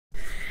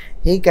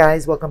Hey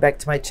guys, welcome back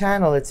to my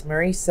channel. It's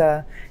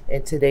Marisa.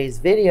 In today's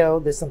video,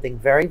 there's something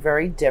very,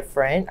 very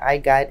different. I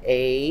got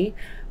a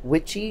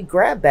witchy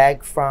grab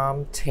bag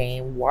from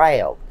Tame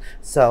Wild.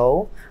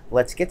 So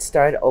let's get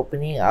started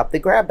opening up the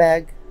grab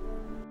bag.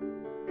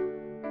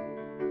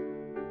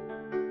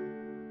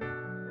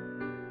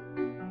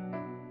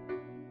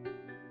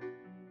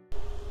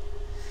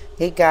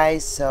 Hey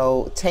guys,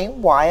 so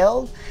Tame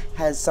Wild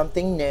has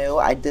something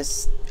new.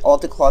 All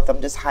the cloth,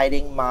 I'm just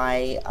hiding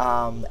my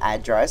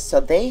address. So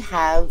they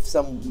have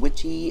some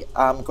witchy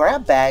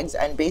grab bags,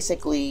 and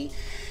basically,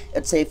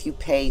 let's say if you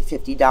pay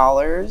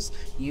 $50,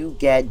 you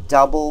get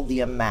double the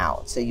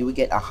amount. So you would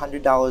get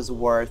 $100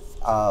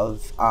 worth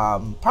of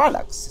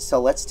products. So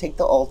let's take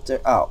the altar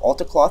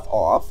cloth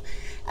off.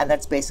 And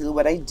that's basically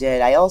what I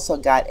did. I also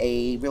got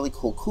a really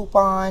cool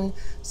coupon.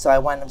 So I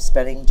wound up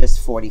spending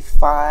just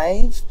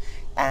 $45.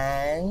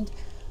 And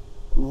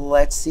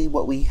let's see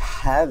what we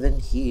have in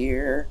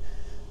here.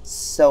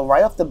 So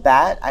right off the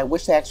bat, I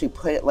wish they actually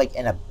put it like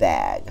in a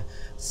bag.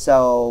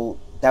 So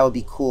that would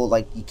be cool.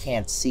 Like you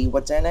can't see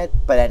what's in it.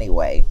 But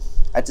anyway,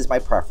 that's just my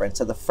preference.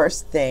 So the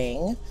first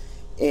thing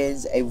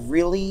is a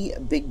really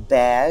big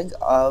bag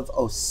of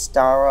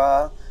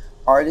Ostara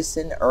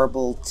artisan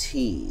herbal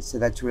tea. So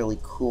that's really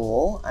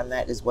cool. And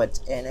that is what's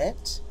in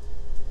it.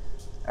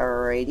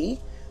 Alrighty.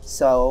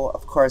 So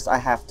of course I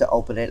have to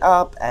open it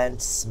up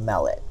and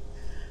smell it.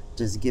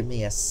 Just give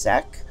me a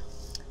sec.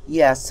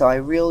 Yeah, so I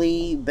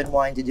really been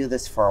wanting to do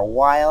this for a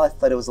while. I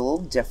thought it was a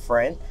little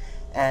different,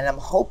 and I'm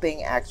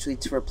hoping actually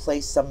to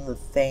replace some of the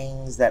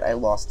things that I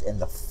lost in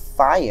the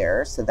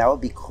fire, so that would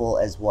be cool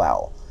as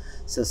well.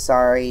 So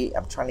sorry,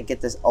 I'm trying to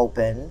get this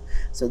open.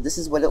 So this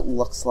is what it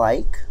looks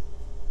like.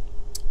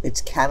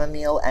 It's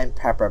chamomile and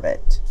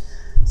peppermint.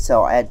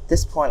 So at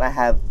this point I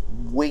have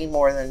way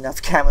more than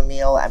enough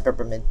chamomile and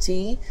peppermint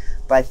tea,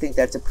 but I think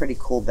that's a pretty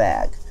cool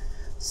bag.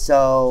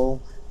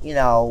 So, you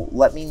know,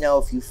 let me know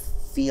if you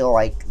feel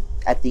like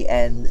at the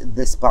end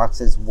this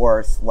box is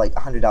worth like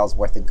 $100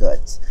 worth of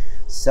goods.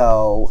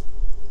 So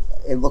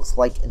it looks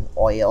like an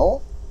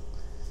oil.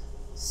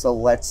 So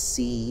let's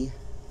see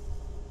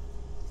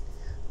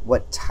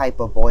what type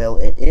of oil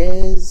it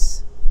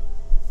is.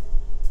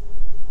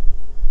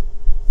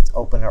 Let's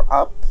open her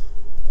up.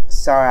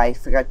 Sorry, I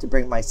forgot to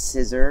bring my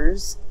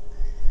scissors.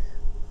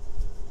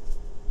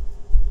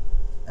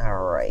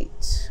 All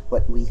right,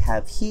 what we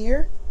have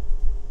here.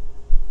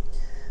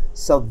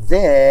 So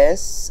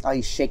this,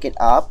 you shake it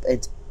up.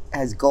 It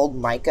has gold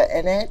mica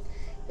in it.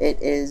 It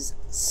is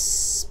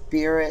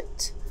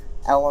spirit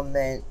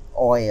element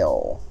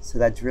oil. So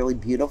that's really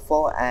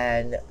beautiful.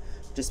 And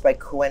just by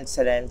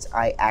coincidence,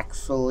 I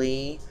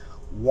actually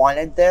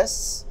wanted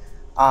this.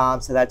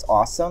 So that's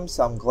awesome.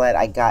 So I'm glad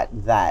I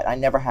got that. I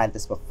never had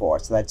this before,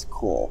 so that's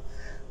cool.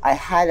 I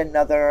had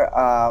another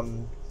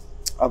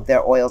of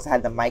their oils that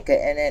had the mica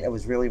in it. It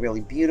was really,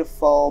 really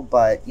beautiful,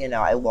 but you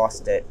know, I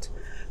lost it.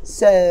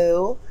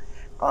 So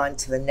on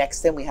to the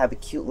next thing, we have a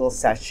cute little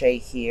sachet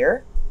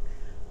here.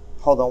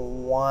 Hold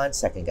on one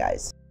second,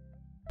 guys.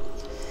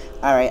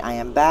 All right, I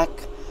am back.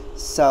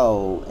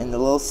 So in the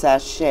little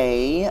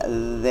sachet,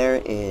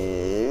 there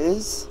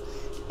is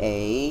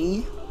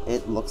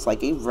it looks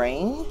like a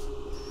ring.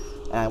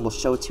 And I will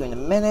show it to you in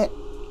a minute.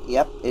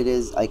 Yep, it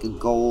is like a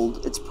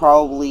gold. It's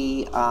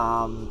probably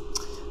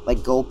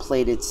like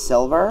gold-plated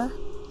silver,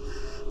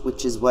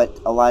 which is what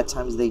a lot of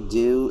times they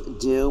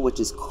do, which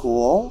is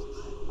cool.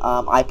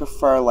 I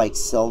prefer like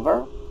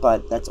silver,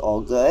 but that's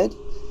all good.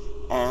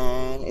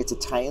 And it's a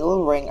tiny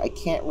little ring. I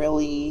can't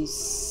really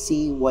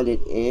see what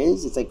it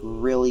is. It's like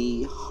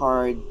really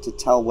hard to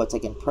tell what's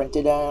like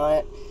imprinted on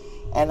it.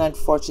 And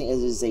unfortunately,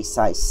 it is a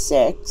size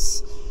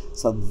 6,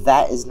 so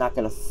that is not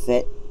going to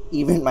fit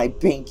even my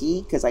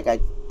pinky, because I got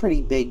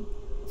pretty big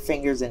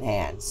fingers and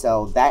hands.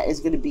 So that is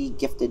going to be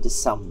gifted to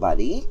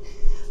somebody.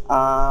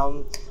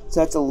 So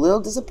that's a little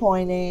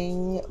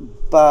disappointing,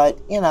 but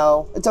you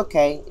know, it's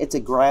okay. It's a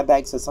grab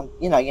bag, so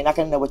you know, you're not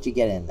going to know what you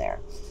get in there.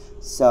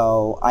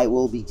 So I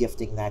will be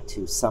gifting that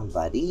to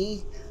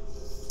somebody,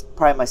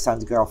 probably my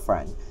son's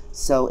girlfriend.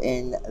 So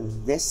in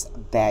this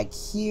bag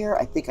here,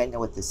 I think I know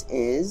what this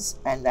is,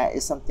 and that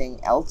is something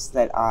else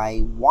that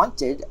I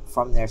wanted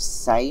from their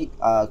site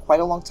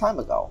quite a long time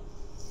ago.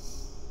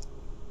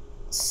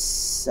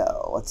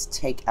 So let's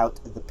take out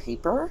the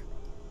paper.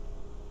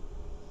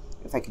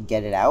 If I could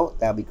get it out,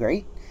 that would be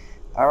great.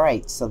 All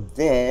right, so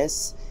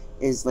this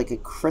is like a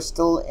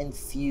crystal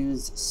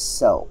infused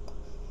soap.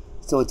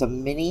 So it's a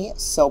mini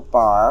soap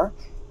bar,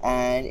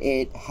 and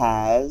it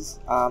has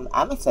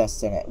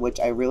amethyst in it, which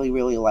I really,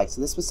 really like.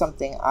 So this was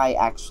something I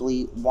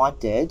actually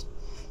wanted.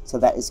 So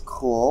that is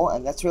cool,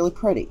 and that's really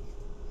pretty.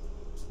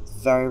 It's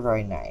very,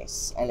 very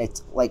nice. And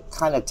it's like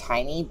kind of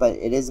tiny, but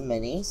it is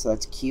mini, so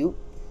that's cute.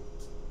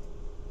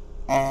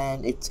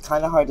 And it's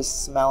kind of hard to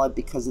smell it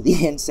because of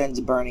the incense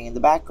burning in the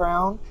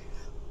background,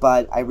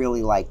 but I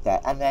really like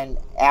that. And then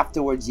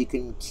afterwards, you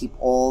can keep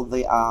all of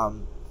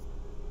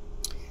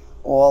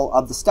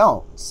the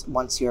stones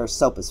once your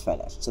soap is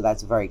finished. So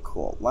that's very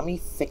cool. Let me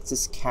fix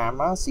this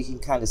camera so you can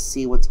kind of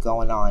see what's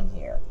going on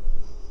here.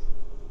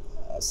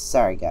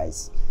 Sorry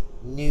guys,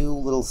 new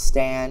little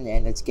stand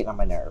and it's getting on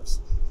my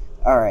nerves.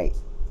 All right,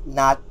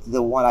 not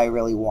the one I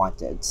really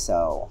wanted,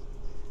 so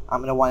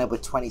I'm gonna wind up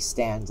with 20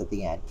 stands at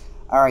the end.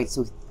 All right,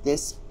 so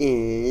this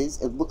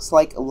is, it looks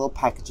like a little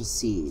package of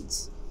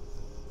seeds.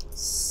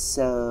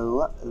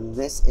 So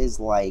this is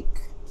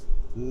like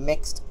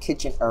mixed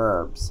kitchen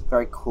herbs.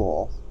 Very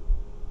cool.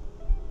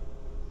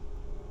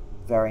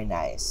 Very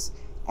nice.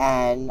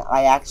 And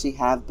I actually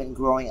have been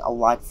growing a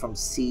lot from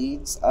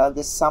seeds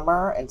this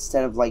summer.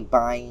 Instead of like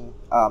buying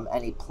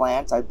any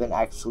plants, I've been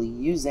actually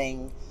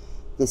using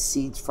the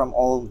seeds from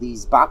all of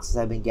these boxes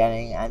I've been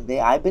getting, and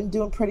I've been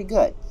doing pretty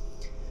good.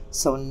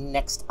 So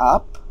next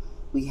up,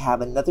 we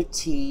have another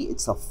tea.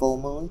 It's a full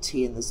moon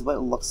tea, and this is what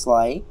it looks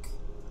like.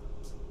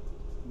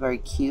 Very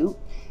cute.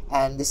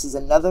 And this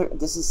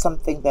is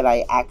something that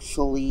I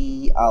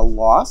actually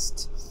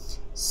lost.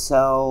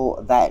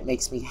 So that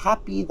makes me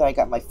happy that I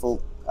got my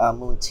full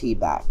moon tea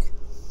back.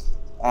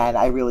 And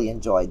I really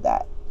enjoyed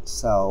that.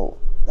 So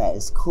that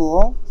is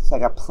cool. So I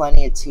got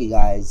plenty of tea,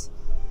 guys.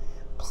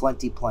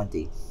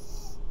 Plenty.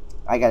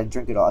 I gotta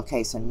drink it all.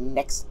 Okay, so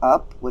next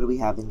up, what do we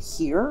have in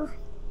here?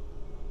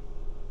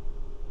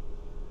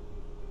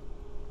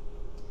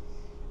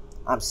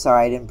 I'm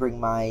sorry I didn't bring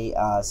my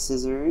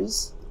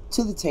scissors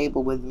to the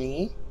table with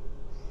me.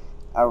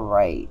 All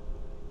right,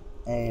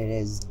 and it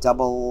is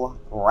double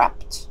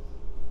wrapped,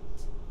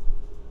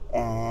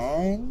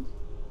 and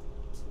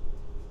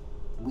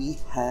we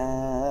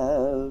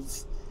have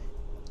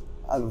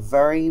a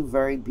very,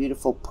 very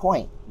beautiful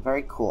point.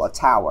 Very cool. A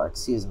tower,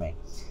 excuse me.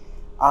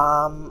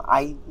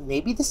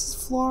 Maybe this is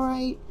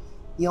fluorite.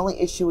 The only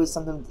issue is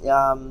something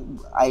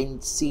I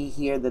see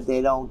here that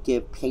they don't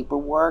give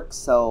paperwork,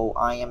 so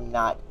I am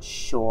not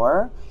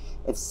sure.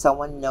 If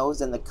someone knows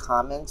in the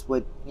comments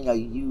what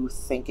you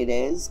think it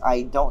is.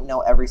 I don't know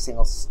every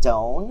single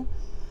stone,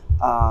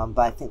 but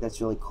I think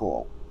that's really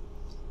cool.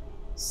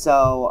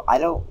 So I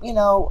don't,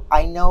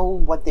 I know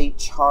what they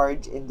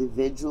charge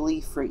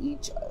individually for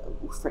each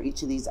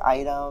of these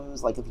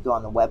items. Like if you go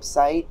on the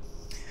website.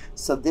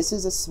 So this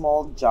is a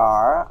small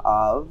jar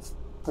of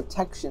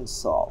protection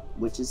salt,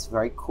 which is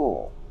very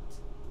cool.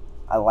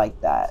 I like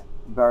that.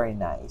 Very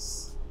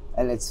nice.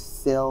 And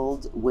it's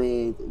filled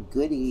with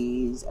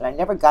goodies, and I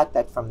never got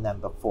that from them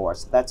before,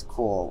 so that's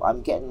cool.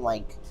 I'm getting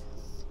like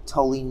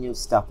totally new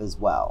stuff as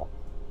well.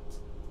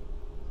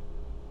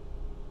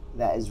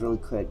 That is really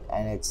good,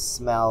 and it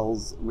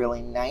smells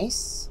really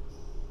nice.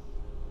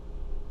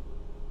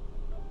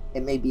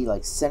 It may be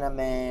like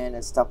cinnamon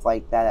and stuff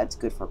like that. That's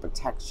good for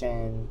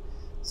protection,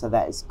 so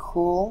that is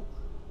cool.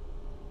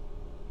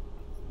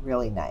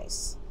 Really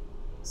nice.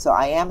 So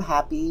I am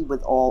happy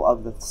with all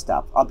of the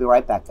stuff. I'll be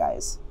right back,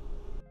 guys.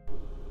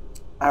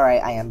 All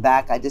right, I am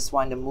back. I just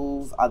wanted to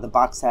move the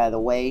box out of the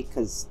way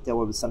because there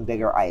were some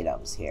bigger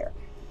items here.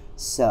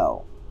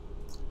 So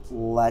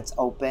let's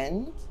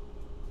open.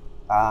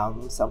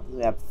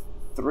 We have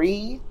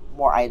 3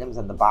 more items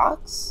in the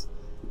box.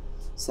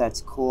 So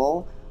that's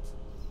cool.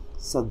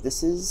 So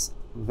this is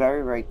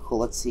very, very cool.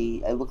 Let's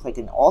see. It looks like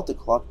an altar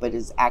cloth, but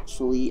it's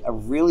actually a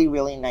really,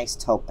 really nice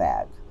tote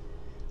bag.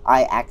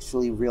 I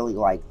actually really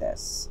like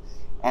this.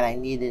 And I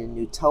needed a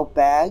new tote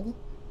bag.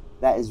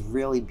 That is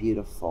really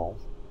beautiful.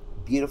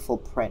 Beautiful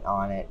print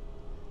on it.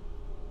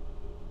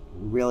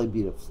 Really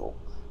beautiful.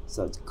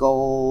 So it's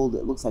gold.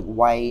 It looks like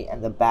white,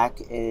 and the back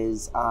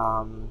is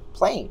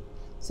plain.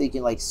 So you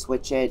can like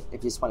switch it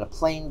if you just want a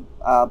plain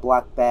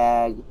black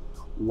bag,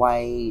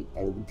 white,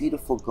 and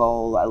beautiful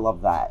gold. I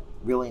love that.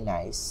 Really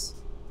nice.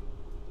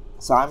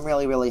 So I'm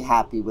really, really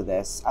happy with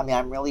this. I mean,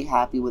 I'm really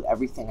happy with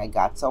everything I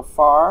got so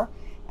far,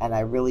 and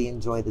I really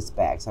enjoy this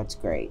bag. So that's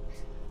great.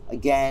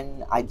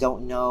 Again, I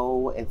don't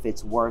know if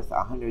it's worth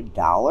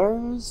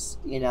 $100,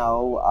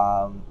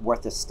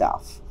 worth of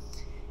stuff.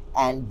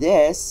 And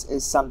this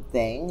is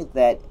something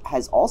that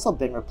has also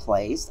been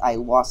replaced. I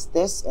lost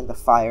this in the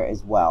fire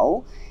as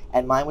well,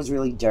 and mine was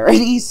really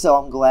dirty, so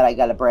I'm glad I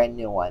got a brand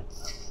new one.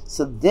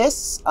 So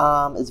this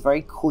is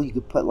very cool. You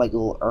could put like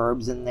little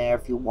herbs in there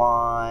if you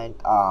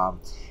want.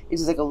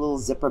 It's just like a little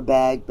zipper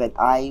bag, but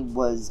I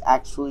was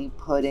actually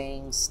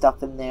putting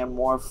stuff in there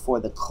more for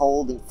the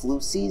cold and flu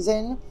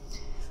season.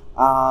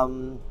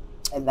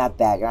 In that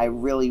bag, and I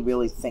really,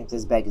 really think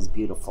this bag is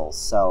beautiful.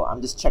 So I'm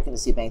just checking to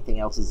see if anything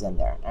else is in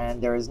there,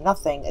 and there is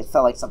nothing. It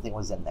felt like something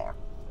was in there.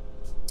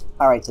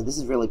 All right, so this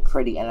is really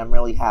pretty, and I'm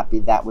really happy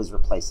that was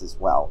replaced as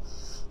well.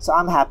 So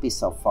I'm happy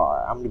so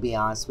far. I'm gonna be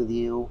honest with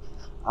you.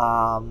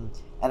 And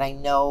I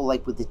know,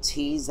 like with the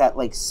teas, that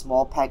like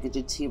small package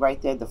of tea right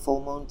there, the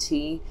full moon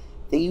tea,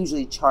 they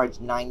usually charge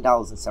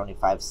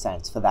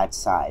 $9.75 for that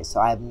size.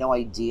 So I have no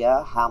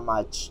idea how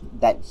much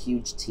that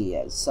huge tea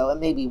is. So it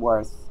may be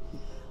worth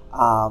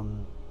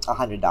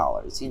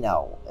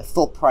 $100,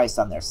 full price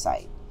on their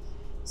site.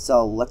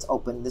 So let's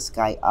open this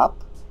guy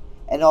up.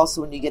 And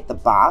also when you get the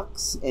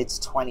box, it's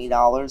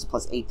 $20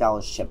 plus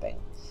 $8 shipping.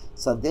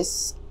 So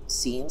this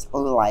seems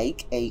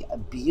like a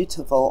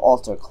beautiful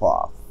altar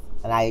cloth.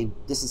 And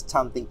this is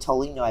something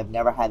totally new. I've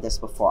never had this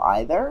before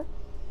either.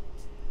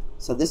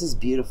 So this is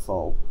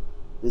beautiful.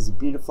 This is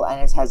beautiful,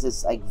 and it has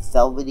this like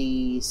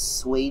velvety,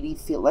 suede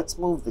feel. Let's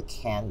move the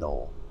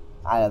candle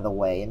out of the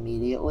way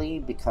immediately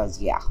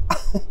because yeah.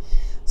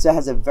 So it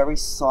has a very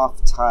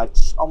soft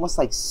touch, almost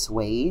like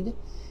suede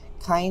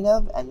kind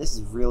of, and this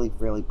is really,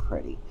 really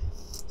pretty.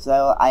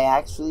 So I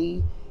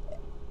actually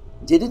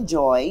did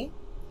enjoy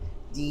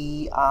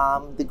the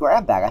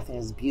grab bag. I think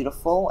it's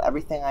beautiful.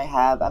 Everything I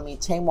have, I mean,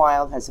 Tame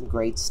Wild has some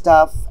great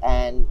stuff,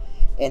 and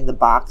in the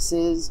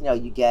boxes, you know,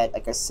 you get,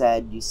 like I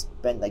said, you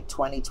spend like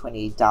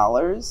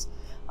 $28.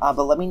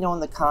 But let me know in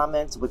the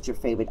comments what your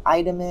favorite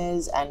item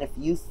is, and if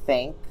you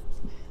think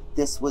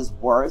this was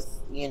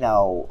worth, you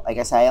know, like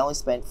I said, I only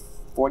spent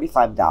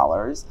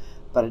 $45,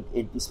 but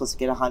it was supposed to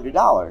get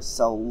 $100.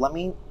 So let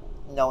me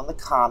know in the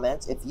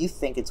comments if you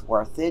think it's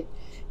worth it.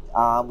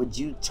 Would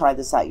you try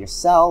this out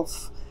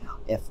yourself?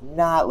 If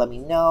not, let me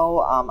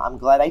know. I'm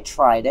glad I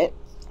tried it.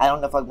 I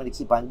don't know if I'm going to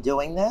keep on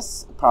doing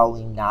this.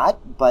 Probably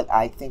not, but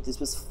I think this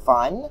was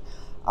fun.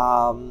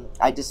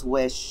 I just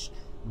wish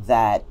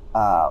that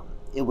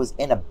it was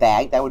in a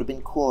bag. That would have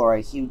been cool, or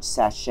a huge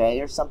sachet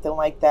or something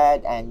like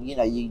that. And you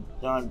know, you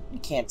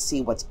can't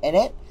see what's in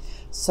it.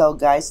 So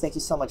guys, thank you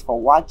so much for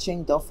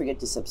watching. Don't forget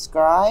to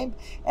subscribe,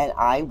 and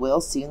I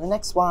will see you in the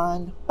next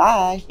one.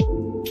 Bye.